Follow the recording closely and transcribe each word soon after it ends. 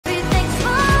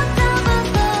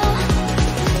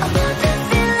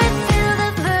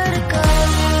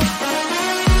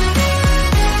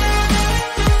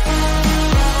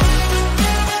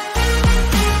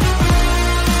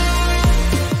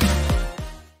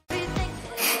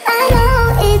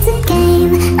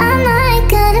game. I'm not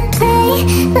gonna play,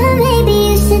 but maybe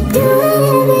you should do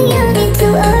whatever you need to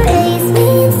erase me.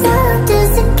 It's all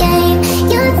just a game.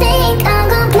 You think I'm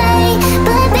gonna play,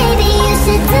 but maybe you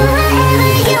should do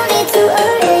whatever you need to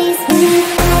erase me.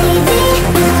 Baby,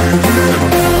 baby,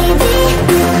 baby,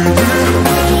 you need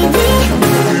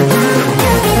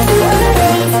to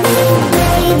erase me.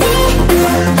 Baby,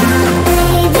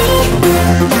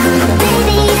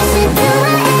 baby, you should do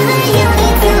whatever you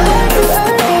need to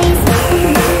erase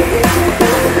me.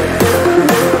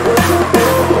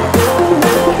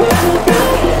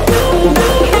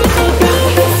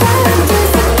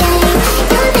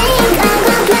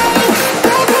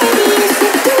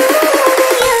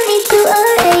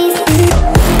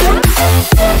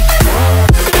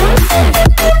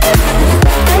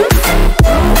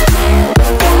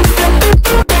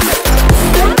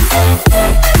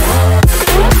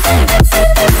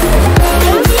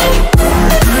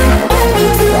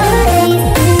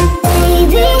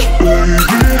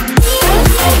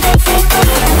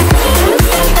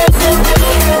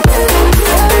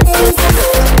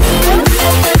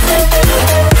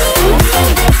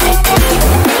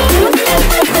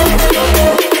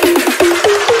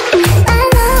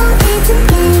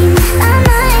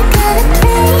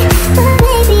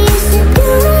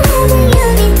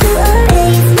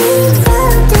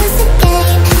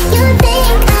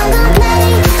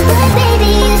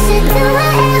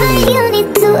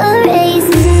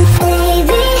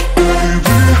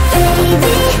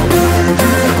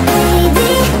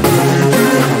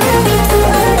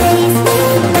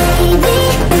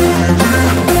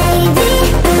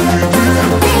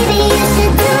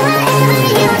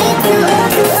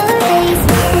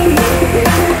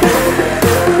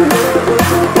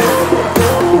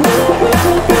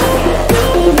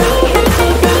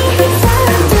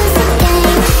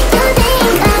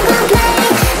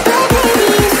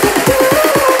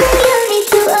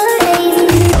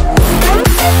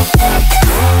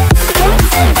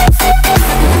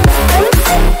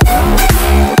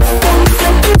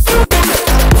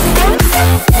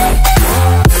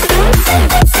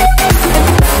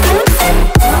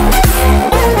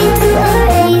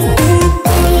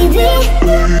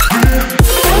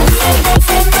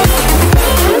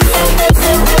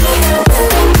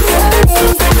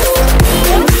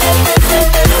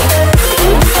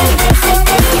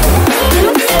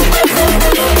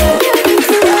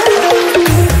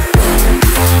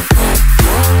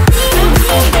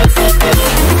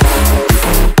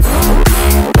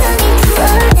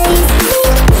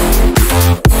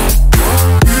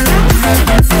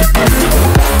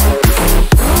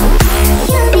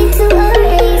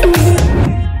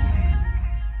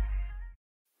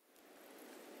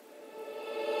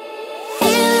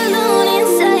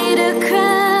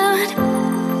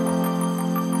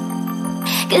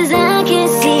 Cause